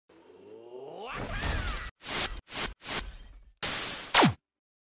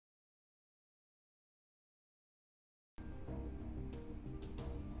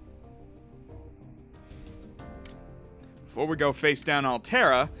Before we go face down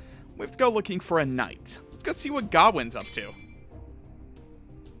Altera, we have to go looking for a knight. Let's go see what Godwin's up to.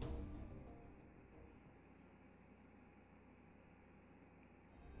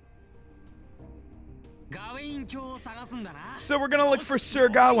 So we're gonna look for Sir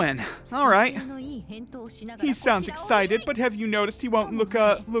Gawain. Alright. He sounds excited, but have you noticed he won't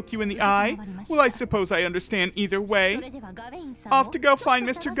look you in the eye? Well, I suppose I understand either way. Off to go find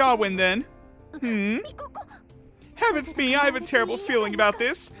Mr. Gawain, then. Heavens me, I have a terrible feeling about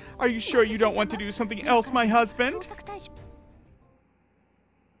this. Are you sure you don't want to do something else, my husband?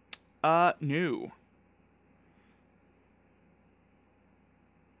 No.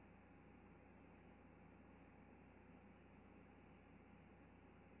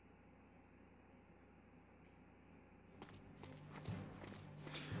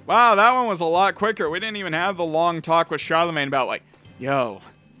 Wow, that one was a lot quicker. We didn't even have the long talk with Charlemagne about, like, yo,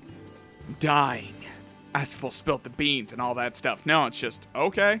 I'm dying. Astful spilt the beans and all that stuff. No, it's just,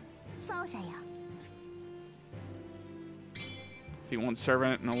 okay. If you want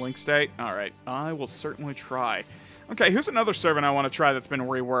servant in a link state, alright, I will certainly try. Okay, who's another servant I want to try that's been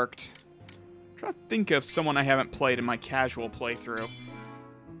reworked? I'm trying to think of someone I haven't played in my casual playthrough.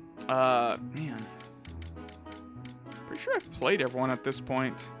 Man. Pretty sure I've played everyone at this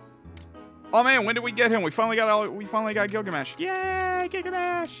point. Oh man, when did we get him? We finally got Gilgamesh. Yay,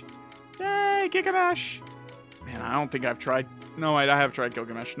 Gilgamesh! Yay, Gilgamesh! Man, I don't think I've tried. No, wait, I have tried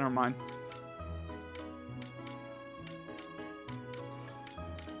Gilgamesh. Never mind.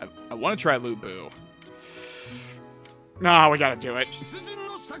 I want to try Lubu. No, we gotta do it.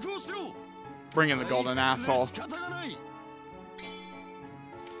 Bring in the golden asshole.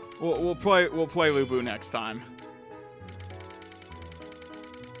 We'll play Lubu next time.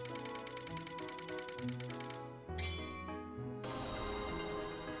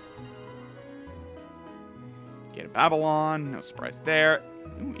 Get a Babylon, no surprise there.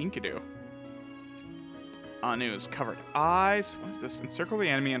 Ooh, Enkidu. Anu's covered eyes. What is this? Encircle the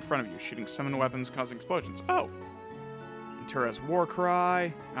enemy in front of you, shooting summoned weapons, causing explosions. Oh. Intura's war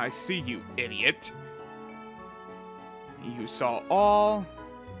cry. I see you, idiot. He who saw all.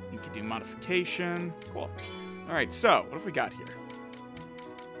 Enkidu modification. Cool. Alright, so, what have we got here?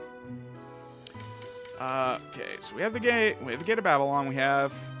 Okay, so we have the gate of Babylon, we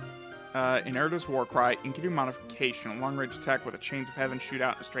have Inerta's Warcry, Enkidu modification, long-range attack with a Chains of Heaven, shoot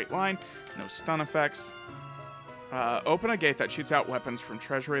out in a straight line, no stun effects. Open a gate that shoots out weapons from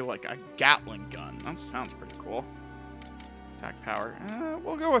treasury like a Gatling gun. That sounds pretty cool. Attack power.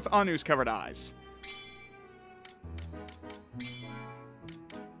 We'll go with Anu's covered eyes.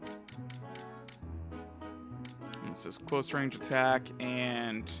 This is close range attack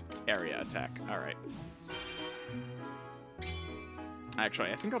and area attack. Alright.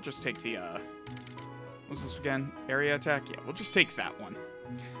 Actually, I think I'll just take the, what's this again? Area attack? Yeah, we'll just take that one.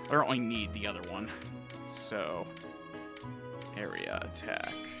 I don't really need the other one. So, area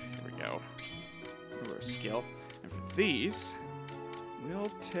attack. Here we go. Over skill. And for these,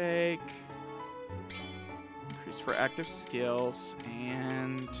 we'll take increase for active skills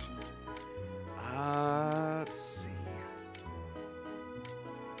and, let's see.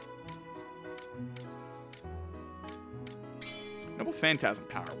 Noble Phantasm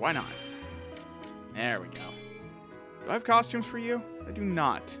power. Why not? There we go. Do I have costumes for you? I do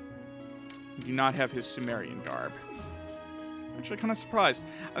not. I do not have his Sumerian garb. I'm actually kind of surprised.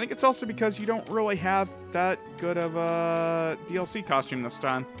 I think it's also because you don't really have that good of a DLC costume this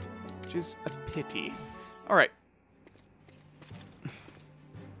time, which is a pity. All right.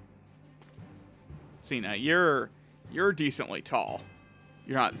 See, now you're decently tall.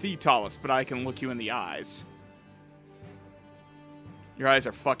 You're not the tallest, but I can look you in the eyes. Your eyes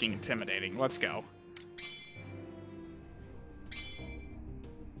are fucking intimidating. Let's go.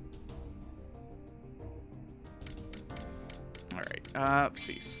 Alright, let's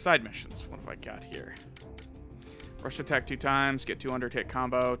see. Side missions. What have I got here? Rush attack 2 times, get 200 hit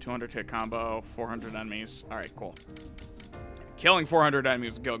combo, 200 hit combo, 400 enemies. Alright, cool. Killing 400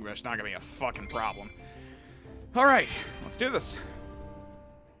 enemies with Gilgamesh is not gonna be a fucking problem. Alright, let's do this.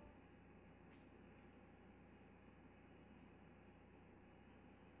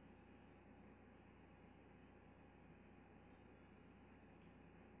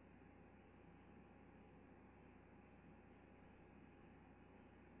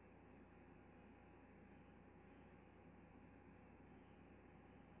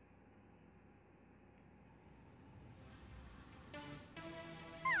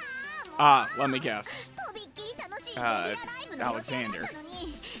 Let me guess. Alexander.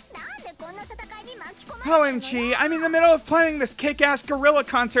 OMG, I'm in the middle of planning this kick-ass gorilla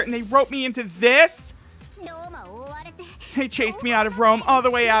concert and they wrote me into this? They chased me out of Rome all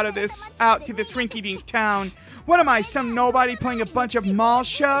the way out to this rinky-dink town. What am I, some nobody playing a bunch of mall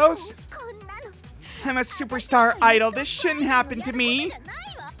shows? I'm a superstar idol. This shouldn't happen to me.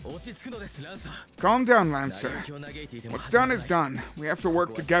 Calm down, Lancer. What's done is done. We have to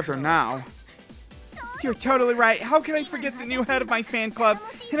work together now. You're totally right. How could I forget the new head of my fan club?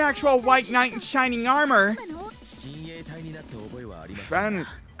 An actual white knight in shining armor. Fan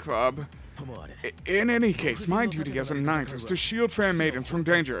club? In any case, my duty as a knight is to shield fair maidens from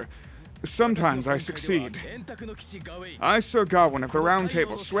danger. Sometimes I succeed. I, Sir Gawain of the Round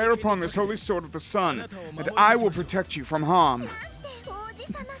Table, swear upon this holy sword of the sun that I will protect you from harm.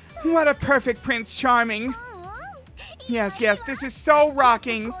 What a perfect Prince Charming. Yes, this is so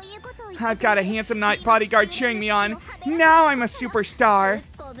rocking. I've got a handsome knight bodyguard cheering me on. Now I'm a superstar.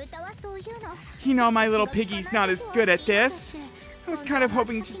 You know, my little piggy's not as good at this. I was kind of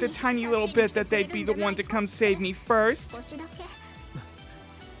hoping just a tiny little bit that they'd be the one to come save me first.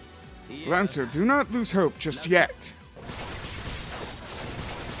 Lancer, do not lose hope just yet.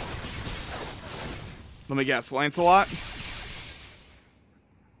 Let me guess, Lancelot?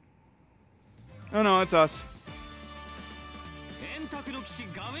 Oh no, it's us.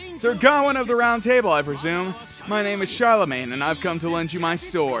 Sir Gawain of the Round Table, I presume. My name is Charlemagne, and I've come to lend you my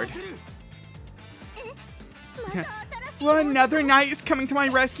sword. Well, another knight is coming to my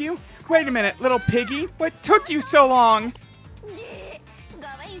rescue? Wait a minute, little piggy. What took you so long?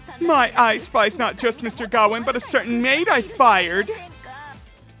 My I spy's not just Mr. Gawain, but a certain maid I fired.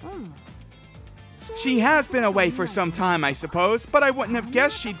 She has been away for some time, I suppose, but I wouldn't have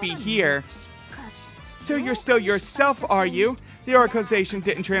guessed she'd be here. So you're still yourself, are you? The Oracleization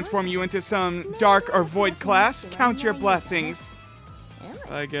didn't transform you into some dark or void class. Count your blessings.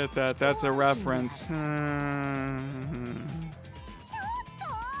 I get that. That's a reference.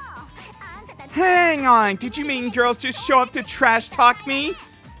 Hang on. Did you mean girls just show up to trash talk me?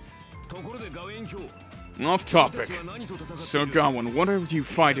 Off topic. Sir Gawain, what are you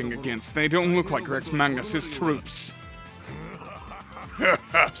fighting against? They don't look like Rex Magnus's troops.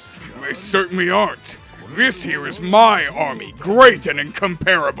 They certainly aren't. This here is my army, great and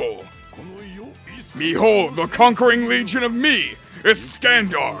incomparable. Behold, the conquering legion of me,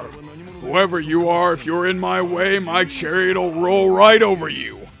 Iskandar. Whoever you are, if you're in my way, my chariot'll roll right over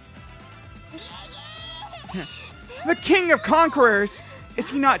you. The King of Conquerors! Is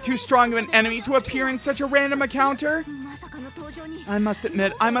he not too strong of an enemy to appear in such a random encounter? I must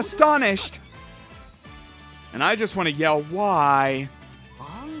admit, I'm astonished. And I just want to yell, why?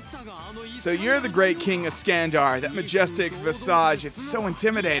 So you're the great King of Iskandar, that majestic visage, it's so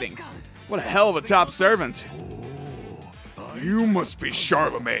intimidating. What a hell of a top servant. You must be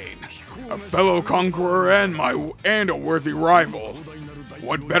Charlemagne, a fellow conqueror and a worthy rival.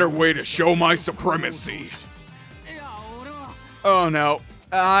 What better way to show my supremacy? Oh no,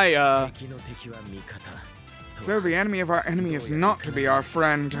 So the enemy of our enemy is not to be our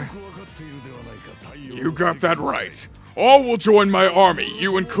friend. You got that right. All will join my army,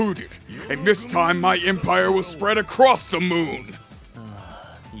 you included. And this time my empire will spread across the moon.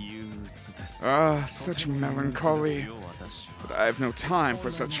 Such melancholy. But I have no time for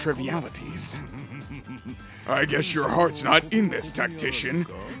such trivialities. I guess your heart's not in this, tactician.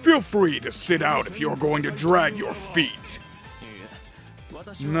 Feel free to sit out if you're going to drag your feet.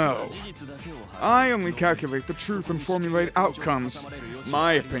 No. I only calculate the truth and formulate outcomes.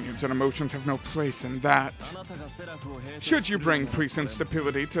 My opinions and emotions have no place in that. Should you bring priest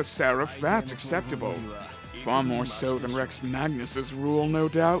instability to Seraph, that's acceptable. Far more so than Rex Magnus's rule, no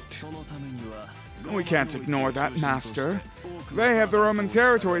doubt. We can't ignore that, Master. They have the Roman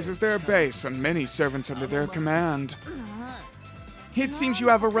territories as their base, and many servants under their command. It seems you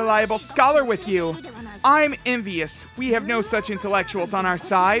have a reliable scholar with you. I'm envious. We have no such intellectuals on our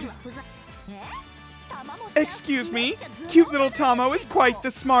side. Excuse me? Cute little Tomo is quite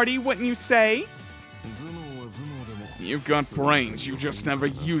the smarty, wouldn't you say? You've got brains, you just never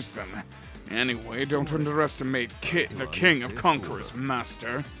use them. Anyway, don't underestimate the King of Conquerors,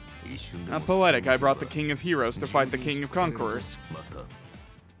 Master. How poetic, I brought the King of Heroes to fight the King of Conquerors.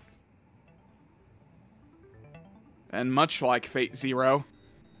 And much like Fate Zero,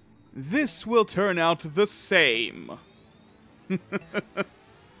 this will turn out the same.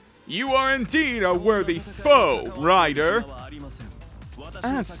 You are indeed a worthy foe, Rider.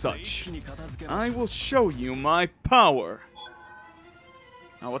 As such, I will show you my power.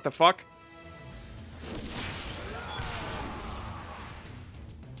 Oh, what the fuck?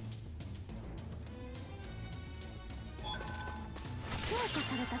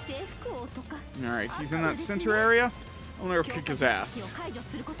 Alright, he's in that center area. I'll never kick his ass.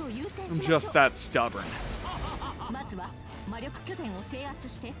 I'm just that stubborn. まずは魔力拠点を制圧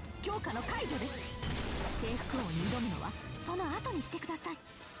して強化の解除です。征服王に挑むのはその後にしてください。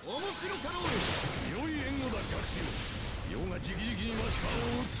面白かろう。良い援護だ学習。世が直々にマシカを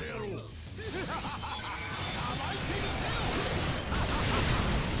撃ってやろう。さばいてみせよ。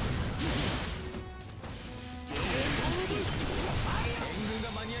援軍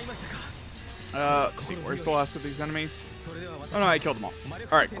が間に合いましたか。Let's see, where's the last of these enemies? Oh no, I killed them all.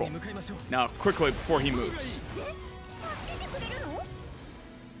 Alright, cool. Now, quickly, before he moves.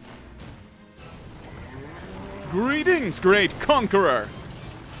 Greetings, great conqueror!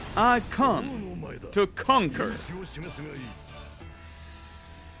 I come to conquer.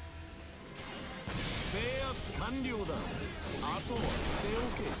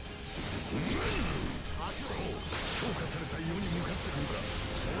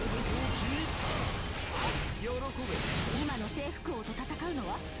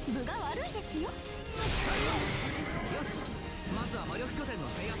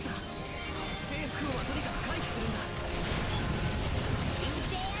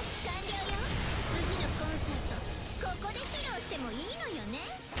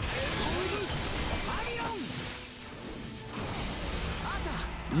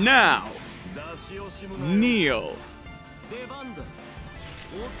 Now, kneel.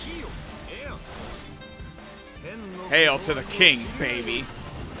 Hail to the king, baby.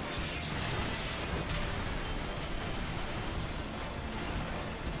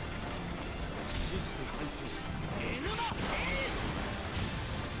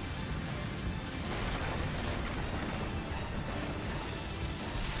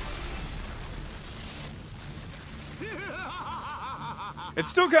 It's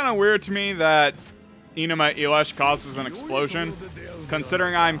still kind of weird to me that Inuma Elesh causes an explosion,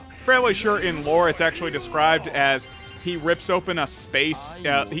 considering I'm fairly sure in lore it's actually described as he rips open a space.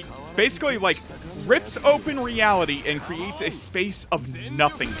 He basically, like, rips open reality and creates a space of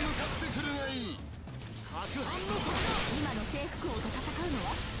nothingness.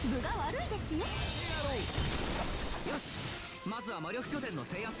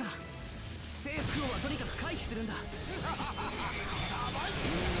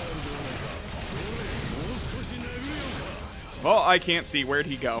 Well, I can't see. Where'd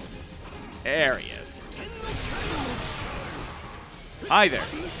he go? There he is. Hi there.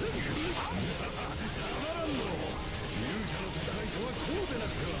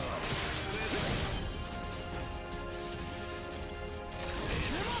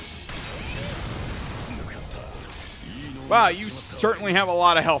 Wow, you certainly have a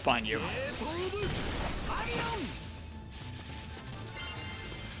lot of health on you.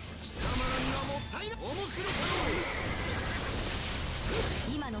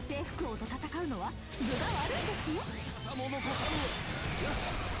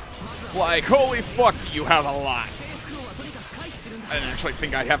 Like, holy fuck, do you have a lot. I didn't actually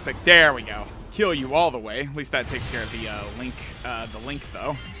think I'd have to... There we go. Kill you all the way. At least that takes care of the link,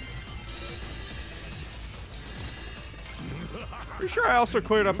 though. Pretty sure I also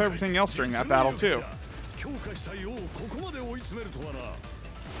cleared up everything else during that battle, too.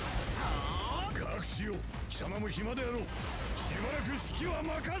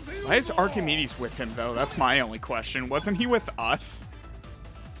 Why is Archimedes with him, though? That's my only question. Wasn't he with us?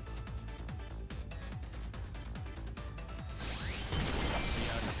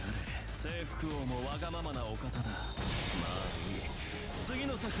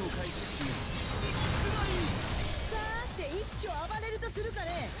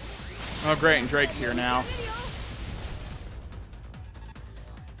 Oh, great, and Drake's here now.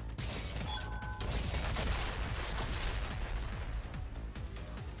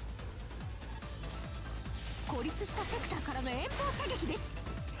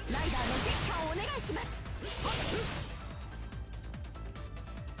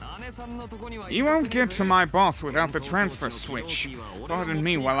 You won't get to my boss without the transfer switch. Pardon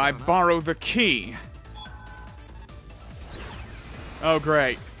me while I borrow the key. Oh,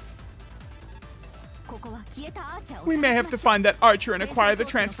 great. We may have to find that Archer and acquire the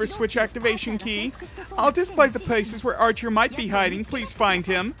transfer switch activation key. I'll display the places where Archer might be hiding. Please find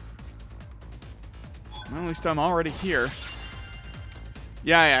him. Well, at least I'm already here.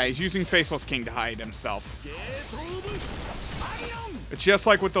 Yeah, he's using Faceless King to hide himself. It's just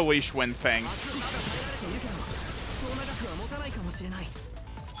like with the Leash Wind thing.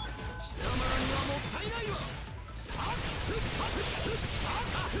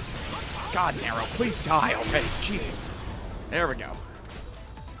 God, Nero, please die already. Jesus. There we go.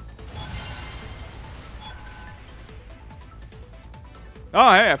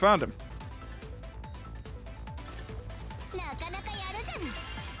 Oh, hey, I found him.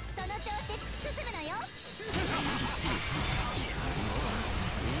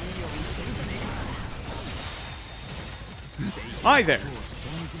 Hi there.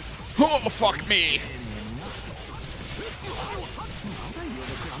 Oh, fuck me.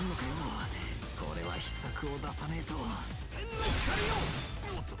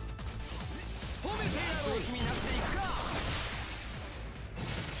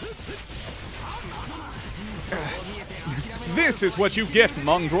 This is what you get,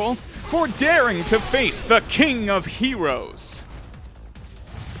 mongrel, for daring to face the King of Heroes.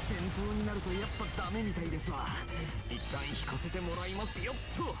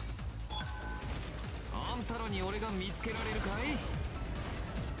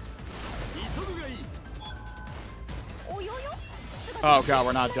 Oh god,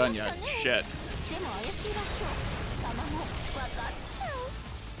 we're not done yet. Shit.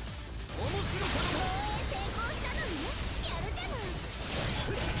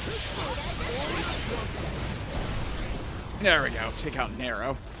 There we go. Take out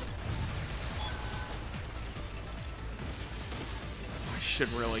Narrow. I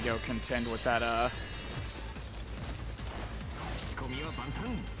should really go contend with that,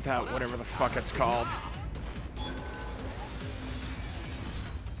 that whatever the fuck it's called.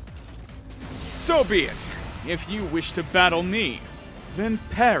 So be it. If you wish to battle me, then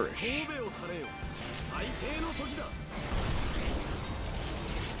perish.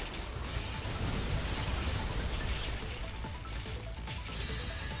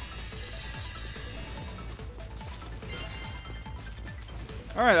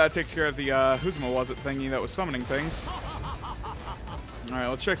 Alright, that takes care of the, Whosma was it thingy that was summoning things. Alright,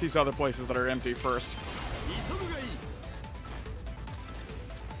 let's check these other places that are empty first.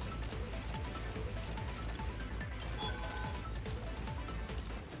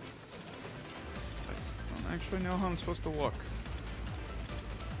 I don't actually know how I'm supposed to look.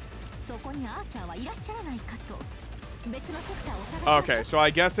 Okay, so I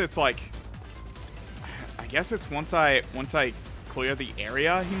guess it's like... I guess it's once I clear the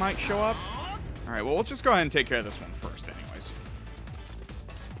area, he might show up. Alright, well, we'll just go ahead and take care of this one first anyways.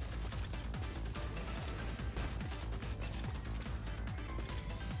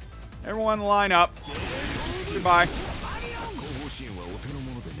 Everyone line up. Goodbye.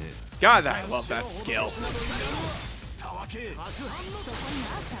 God, I love that skill.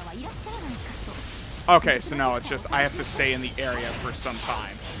 Okay, so no, it's just I have to stay in the area for some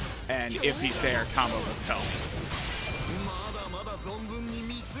time. And if he's there, Tama will tell me.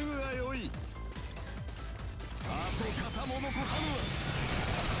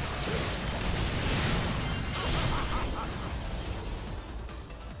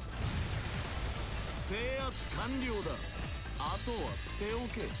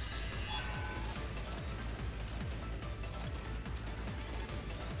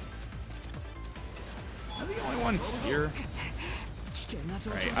 Am I the only one here?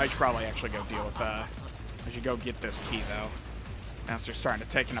 Right, I should probably actually go deal with, I should go get this key, though. After starting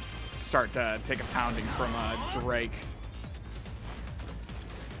to take a pounding from, Drake.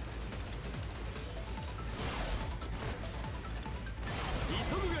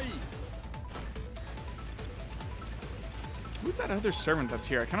 Who's that other servant that's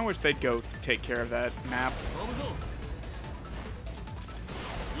here? I kind of wish they'd go take care of that map.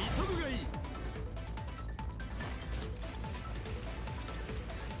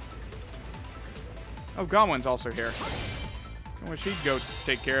 Oh, Gawain's also here. I wish he'd go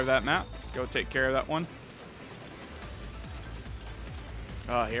take care of that map. Go take care of that one.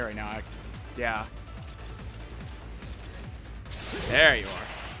 Oh, here I know. Yeah. There you are.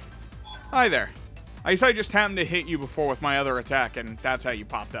 Hi there. I guess I just happened to hit you before with my other attack, and that's how you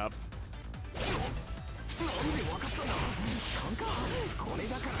popped up.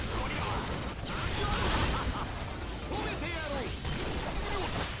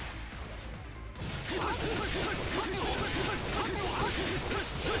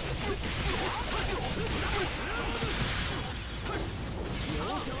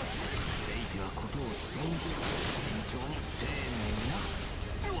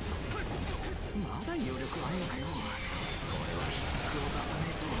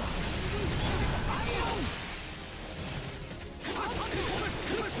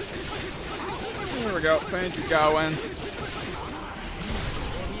 There we go. Thank you, Gawain.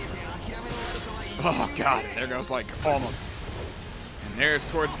 Oh god, there goes like almost. And there's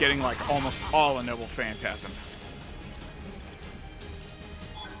towards getting like almost all a Noble Phantasm.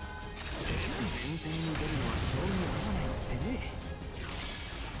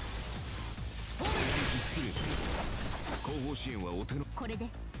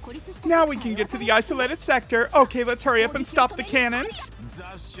 Now we can get to the isolated sector. Okay, let's hurry up and stop the cannons.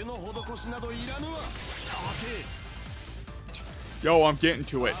 Yo, I'm getting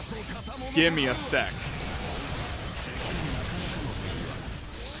to it. Give me a sec.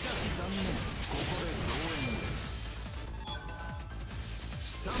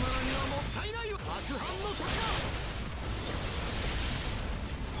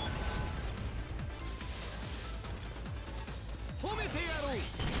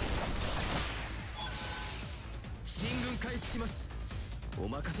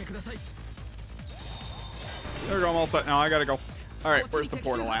 There we go, I'm all set now. I gotta go. Alright, where's the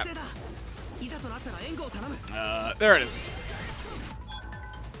portal at? There it is.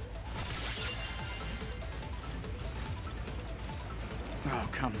 Oh,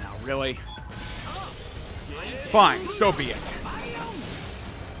 come now, really? Fine, so be it.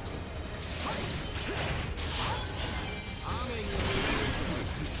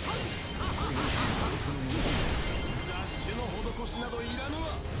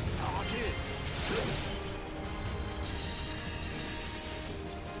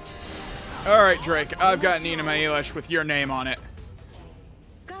 Alright, Drake, I've got Nina Maelish with your name on it.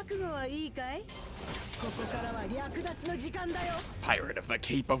 Pirate of the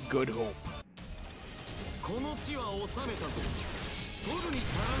Cape of Good Hope.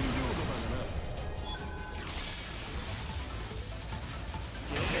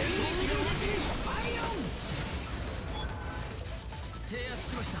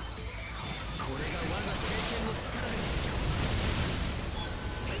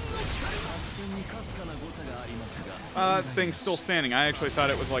 Thing's still standing. I actually thought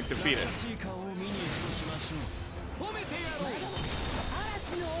it was like defeated.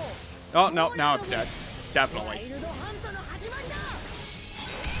 Oh, no, now it's dead. Definitely.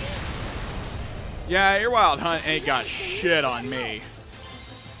 Yeah, your Wild Hunt ain't got shit on me.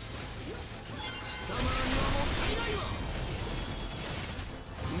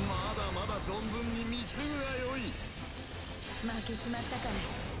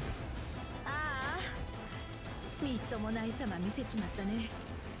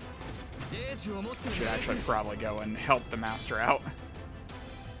 Should actually probably go and help the master out.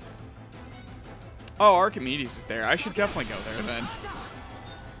 Oh, Archimedes is there. I should definitely go there then.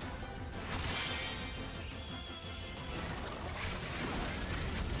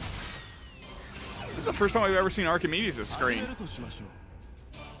 This is the first time I've ever seen Archimedes' screen.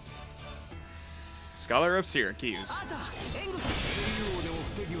 Scholar of Syracuse.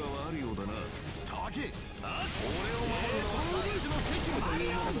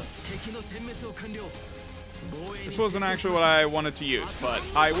 This wasn't actually what I wanted to use, but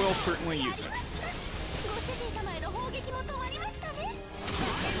I will certainly use it.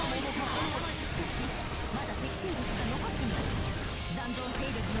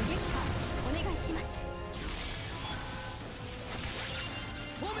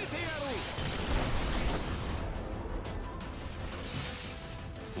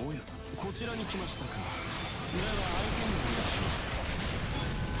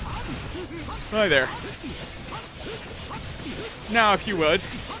 Hi there. Now, if you would,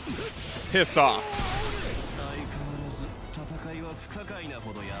 piss off.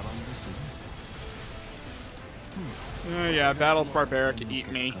 Yeah, battle's barbaric.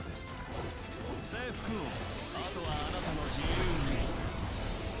 Eat me.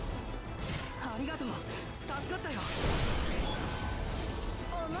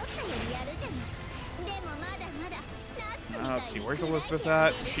 Let's see, where's Elizabeth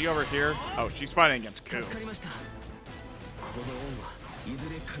at? Is she over here? Oh, she's fighting against Ku. I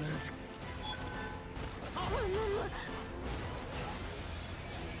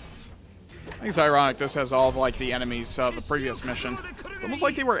think it's ironic this has all of, like, the enemies of the previous mission. It's almost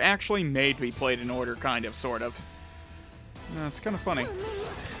like they were actually made to be played in order, kind of, sort of. It's kind of funny.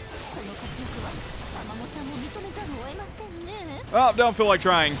 Oh, don't feel like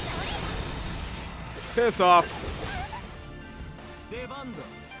trying. Piss off.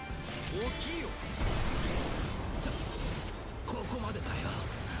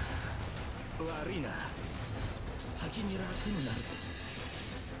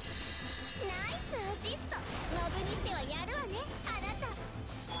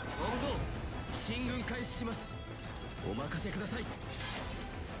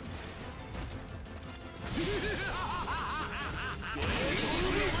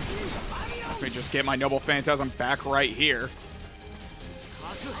 Let me just get my Noble Phantasm back right here.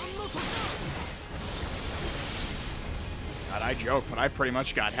 God, I joke, but I pretty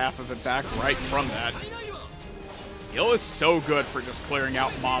much got half of it back right from that. Heal is so good for just clearing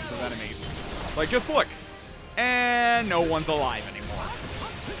out mobs of enemies. Like, just look. And no one's alive anymore.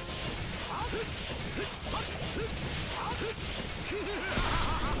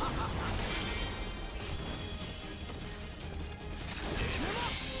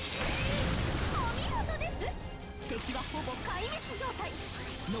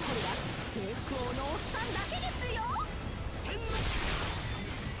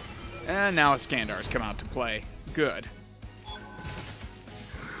 And now Iskandar's come out to play. Good.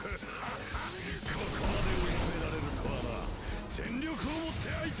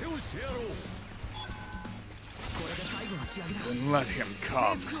 Then let him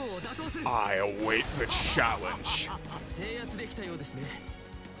come. I await the challenge.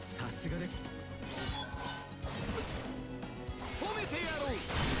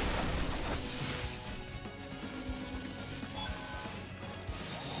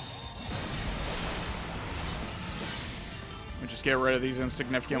 We just get rid of these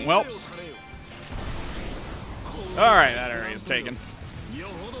insignificant whelps. Alright, that area is taken.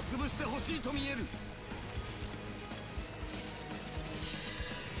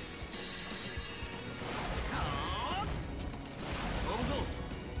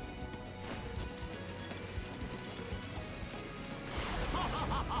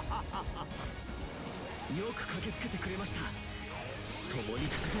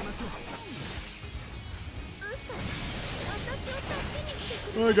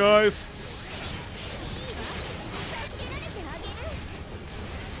 Hi guys.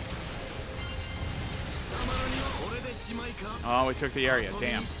 Oh, we took the area.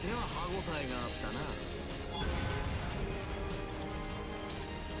 Damn.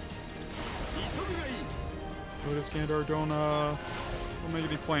 Go to Skandar, don't make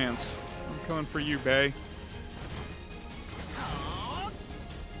any plans. I'm coming for you, Bay.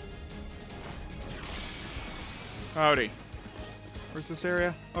 Howdy. Where's this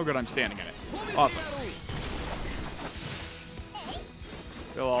area? Oh, good, I'm standing in it. Awesome.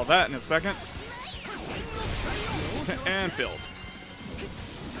 Fill all that in a second. And filled.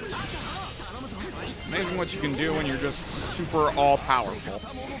 Amazing what you can do when you're just super all-powerful.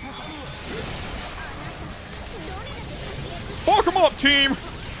 Fuck him up, team!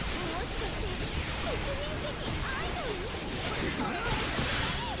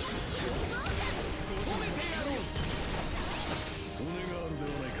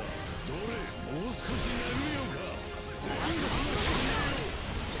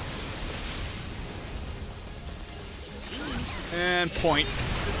 And point.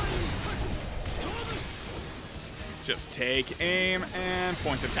 Just take aim and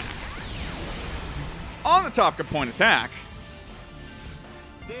point attack. On the topic of point attack,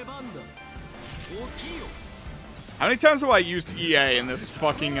 how many times have I used EA in this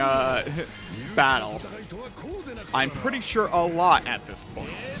fucking battle? I'm pretty sure a lot at this point.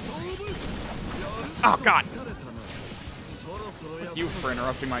 Oh god! Fuck you for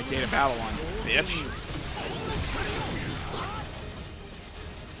interrupting my Gate of Babylon, bitch.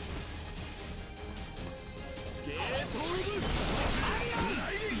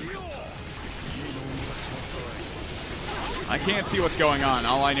 I can't see what's going on.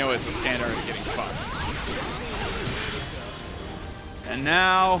 All I know is the Skandar is getting fucked. And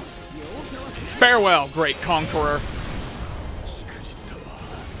now, farewell, great conqueror.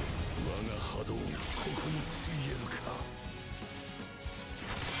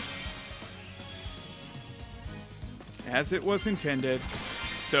 As it was intended,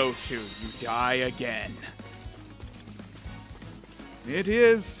 so too you die again. It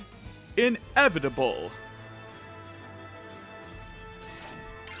is inevitable.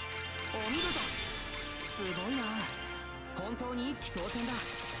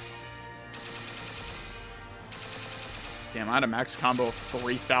 Damn, I had a max combo of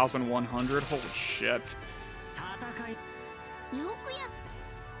 3,100. Holy shit.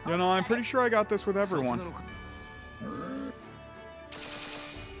 You know, I'm pretty sure I got this with everyone.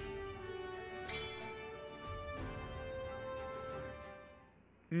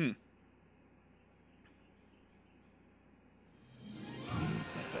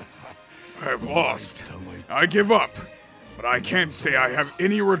 I've lost. I give up. But I can't say I have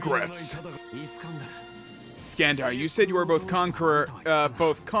any regrets. Skandar, you said you were both conqueror,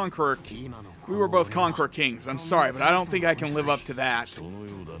 we were both conqueror kings. I'm sorry, but I don't think I can live up to that.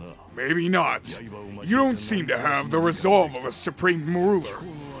 Maybe not. You don't seem to have the resolve of a supreme ruler.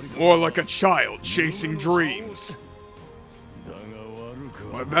 More like a child chasing dreams.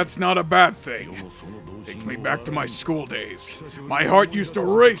 But that's not a bad thing. Takes me back to my school days. My heart used to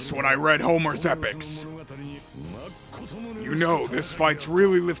race when I read Homer's epics. You know, this fight's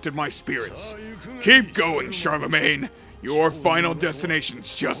really lifted my spirits. Keep going, Charlemagne. Your final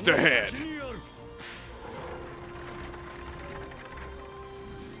destination's just ahead.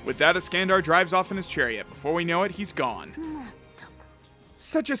 With that, Skandar drives off in his chariot. Before we know it, he's gone.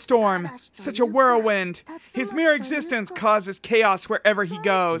 Such a storm, such a whirlwind. His mere existence causes chaos wherever he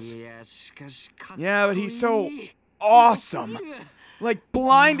goes. Yeah, but he's so awesome. Like,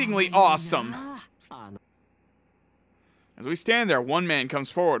 blindingly awesome. As we stand there, one man comes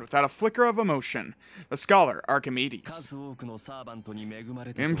forward without a flicker of emotion. The scholar, Archimedes.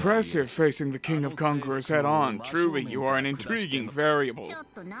 Impressive facing the King of Conquerors head on. Truly, you are an intriguing variable.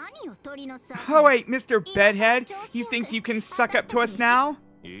 Oh wait, Mr. Bedhead, you think you can suck up to us now?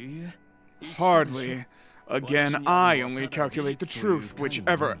 Hardly. Again, I only calculate the truth.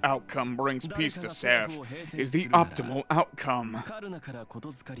 Whichever outcome brings peace to Seraph is the optimal outcome.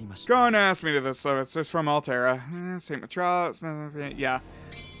 Garn asked me to this, so it's just from Altera. St. Matras, yeah,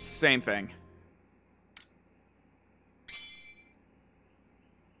 same thing.